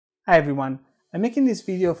Hi everyone, I'm making this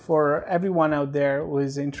video for everyone out there who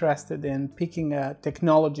is interested in picking a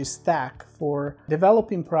technology stack for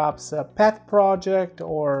developing perhaps a pet project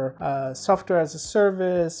or a software as a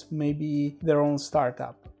service, maybe their own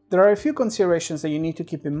startup. There are a few considerations that you need to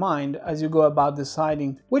keep in mind as you go about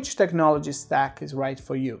deciding which technology stack is right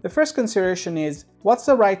for you. The first consideration is, what's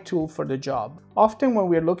the right tool for the job? Often when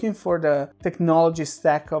we're looking for the technology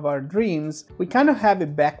stack of our dreams, we kind of have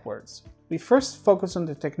it backwards. We first focus on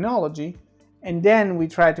the technology and then we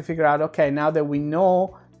try to figure out, okay, now that we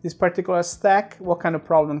know this particular stack, what kind of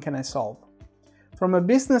problem can I solve? From a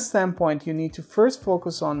business standpoint, you need to first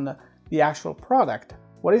focus on the actual product.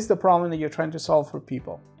 What is the problem that you're trying to solve for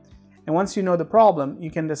people? And once you know the problem, you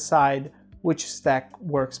can decide which stack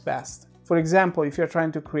works best. For example, if you're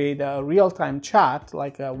trying to create a real-time chat,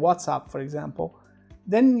 like a WhatsApp, for example,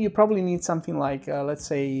 then you probably need something like, let's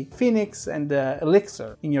say, Phoenix and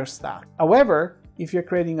Elixir in your stack. However, if you're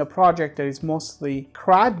creating a project that is mostly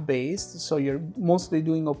CRUD-based, so you're mostly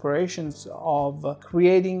doing operations of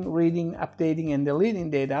creating, reading, updating, and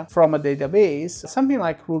deleting data from a database, something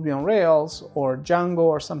like Ruby on Rails or Django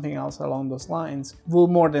or something else along those lines will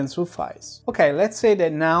more than suffice. Okay, let's say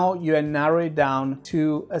that now you have narrowed it down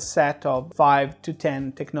to a set of 5 to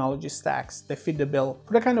 10 technology stacks that fit the bill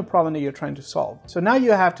for the kind of problem that you're trying to solve. So now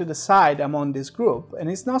you have to decide among this group,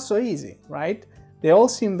 and it's not so easy, right? They all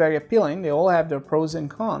seem very appealing, they all have their pros and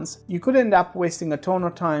cons. You could end up wasting a ton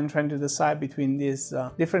of time trying to decide between these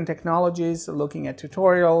different technologies, looking at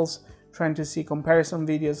tutorials, trying to see comparison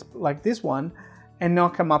videos like this one, and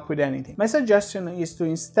not come up with anything. My suggestion is to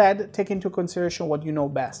instead take into consideration what you know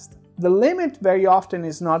best. The limit very often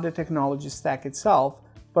is not the technology stack itself,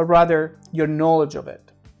 but rather your knowledge of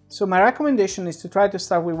it. So my recommendation is to try to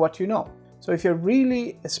start with what you know. So if you're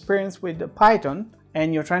really experienced with Python,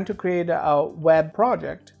 and you're trying to create a web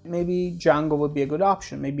project, maybe Django would be a good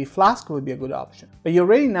option, maybe Flask would be a good option. But you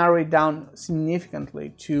already narrow it down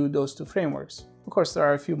significantly to those two frameworks. Of course, there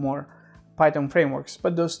are a few more Python frameworks,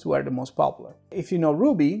 but those two are the most popular. If you know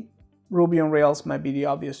Ruby, Ruby on Rails might be the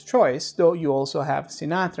obvious choice, though you also have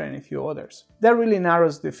Sinatra and a few others. That really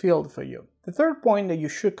narrows the field for you. The third point that you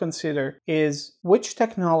should consider is which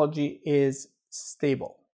technology is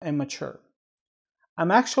stable and mature. I'm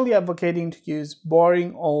actually advocating to use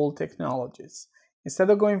boring old technologies. Instead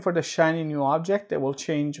of going for the shiny new object that will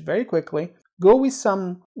change very quickly, go with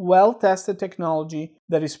some well-tested technology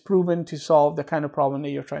that is proven to solve the kind of problem that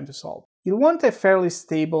you're trying to solve. You'll want a fairly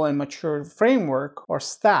stable and mature framework or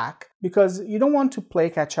stack because you don't want to play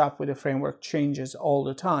catch up with the framework changes all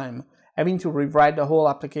the time, having to rewrite the whole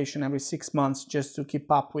application every 6 months just to keep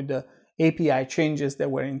up with the API changes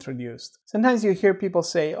that were introduced. Sometimes you hear people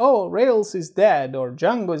say, oh, Rails is dead or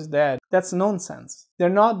Django is dead. That's nonsense. They're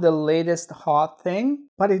not the latest hot thing,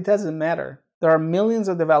 but it doesn't matter. There are millions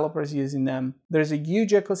of developers using them. There's a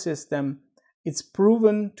huge ecosystem. It's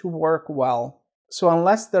proven to work well. So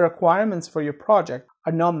unless the requirements for your project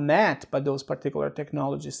are not met by those particular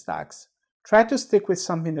technology stacks, try to stick with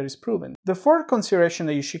something that is proven. The fourth consideration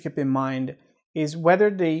that you should keep in mind is whether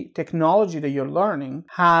the technology that you're learning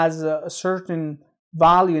has a certain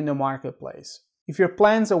value in the marketplace. If your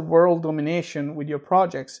plans of world domination with your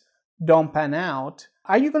projects don't pan out,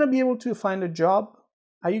 are you going to be able to find a job?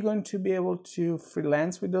 Are you going to be able to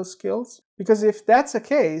freelance with those skills? Because if that's the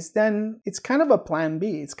case, then it's kind of a plan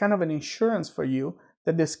B. It's kind of an insurance for you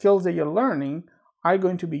that the skills that you're learning are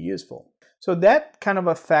going to be useful. So that kind of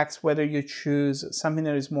affects whether you choose something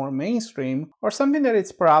that is more mainstream or something that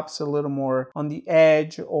is perhaps a little more on the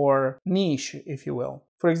edge or niche, if you will.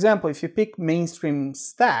 For example, if you pick mainstream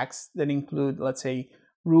stacks that include, let's say,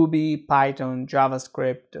 Ruby, Python,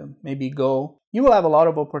 JavaScript, maybe Go, you will have a lot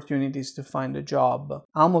of opportunities to find a job,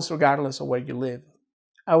 almost regardless of where you live.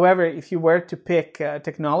 However, if you were to pick a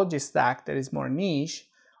technology stack that is more niche,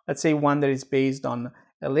 let's say one that is based on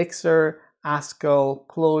Elixir, Haskell,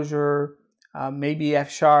 Clojure, maybe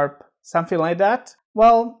F#, something like that,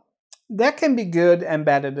 well, that can be good and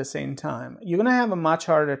bad at the same time. You're going to have a much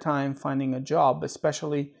harder time finding a job,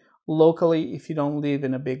 especially locally if you don't live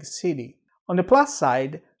in a big city. On the plus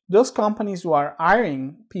side, those companies who are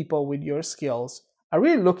hiring people with your skills are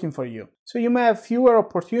really looking for you. So you may have fewer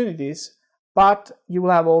opportunities, but you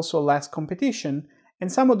will have also less competition,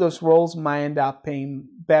 and some of those roles might end up paying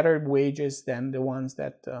better wages than the ones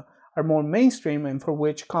that are more mainstream and for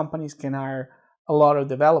which companies can hire a lot of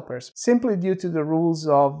developers, simply due to the rules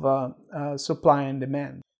of supply and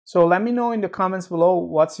demand. So let me know in the comments below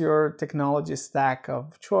what's your technology stack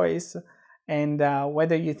of choice and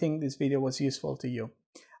whether you think this video was useful to you.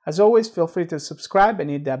 As always, feel free to subscribe and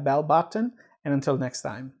hit that bell button, and until next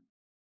time.